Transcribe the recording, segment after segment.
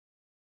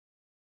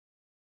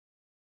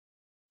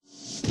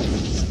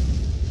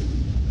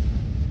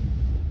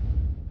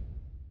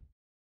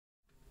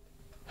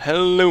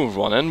Hello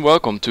everyone and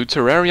welcome to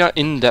Terraria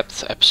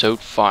In-Depth episode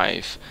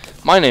 5.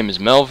 My name is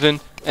Melvin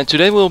and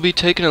today we'll be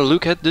taking a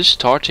look at the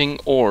starting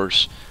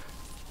ores.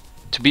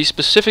 To be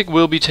specific,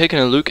 we'll be taking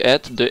a look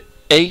at the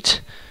 8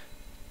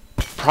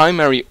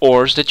 primary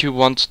ores that you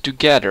want to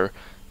gather.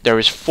 There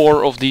is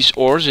 4 of these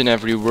ores in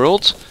every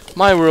world,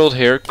 my world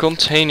here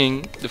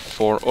containing the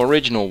 4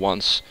 original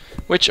ones,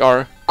 which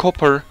are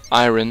copper,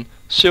 iron,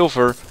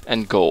 silver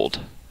and gold.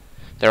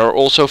 There are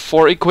also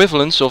 4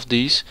 equivalents of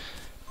these,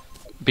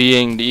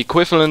 being the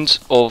equivalent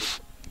of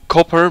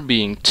copper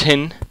being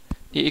tin,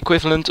 the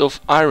equivalent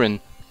of iron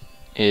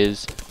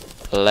is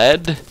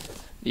lead,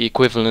 the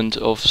equivalent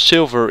of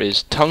silver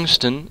is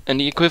tungsten, and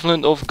the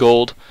equivalent of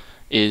gold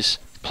is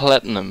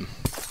platinum.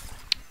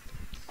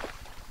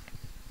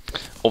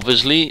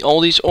 Obviously all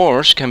these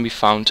ores can be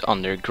found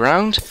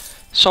underground,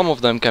 some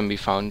of them can be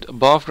found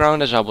above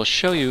ground, as I will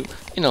show you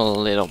in a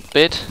little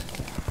bit.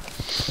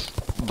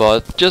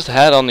 But just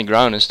head on the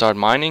ground and start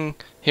mining.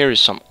 Here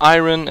is some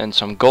iron and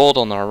some gold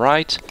on our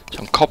right,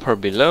 some copper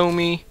below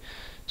me.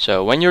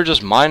 So when you're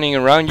just mining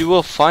around you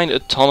will find a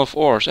ton of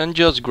ores, and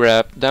just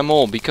grab them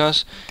all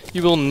because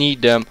you will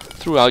need them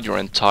throughout your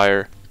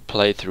entire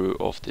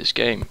playthrough of this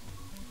game.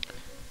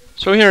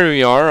 So here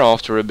we are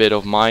after a bit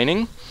of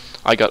mining.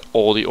 I got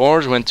all the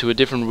ores, went to a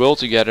different world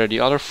to gather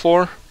the other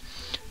 4.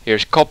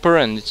 Here's copper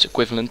and its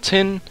equivalent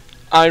tin,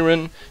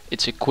 iron,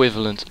 its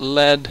equivalent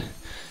lead,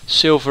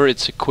 silver,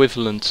 its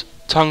equivalent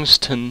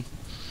tungsten,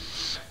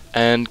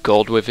 and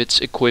gold with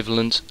its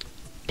equivalent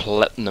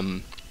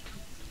platinum.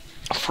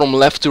 From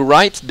left to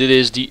right,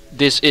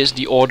 this is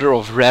the order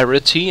of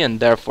rarity and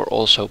therefore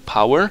also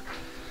power.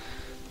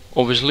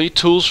 Obviously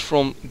tools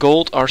from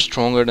gold are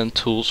stronger than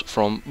tools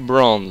from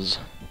bronze.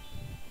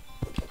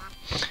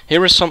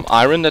 Here is some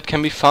iron that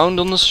can be found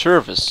on the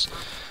surface.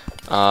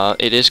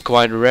 It is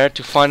quite rare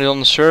to find it on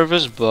the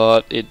surface,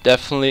 but it's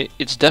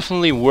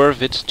definitely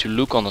worth it to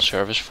look on the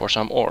surface for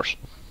some ores.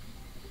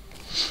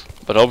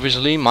 But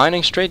obviously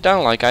mining straight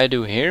down like I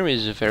do here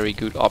is a very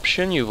good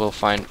option. You will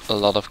find a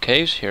lot of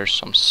caves. Here's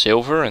some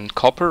silver and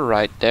copper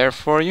right there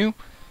for you.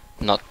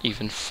 Not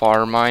even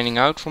far mining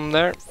out from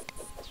there.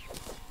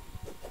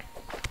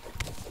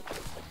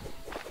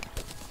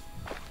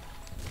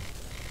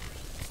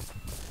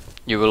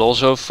 You will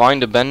also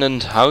find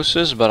abandoned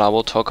houses, but I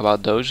will talk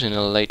about those in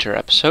a later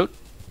episode.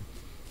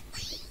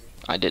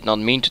 I did not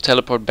mean to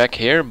teleport back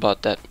here,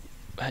 but that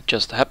had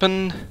just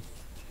happened.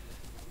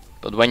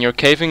 But when you're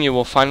caving you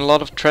will find a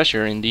lot of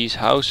treasure in these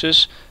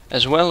houses,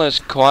 as well as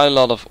quite a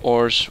lot of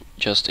ores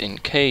just in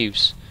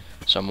caves.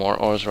 Some more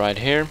ores right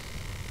here.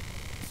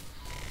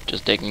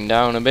 Just digging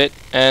down a bit,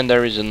 and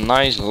there is a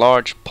nice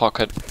large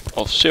pocket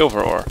of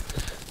silver ore.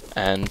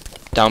 And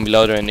down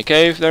below there in the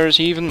cave there is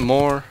even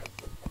more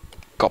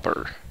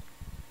copper.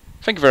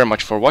 Thank you very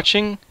much for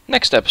watching.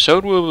 Next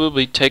episode we will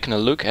be taking a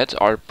look at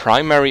our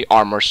primary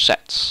armor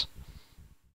sets.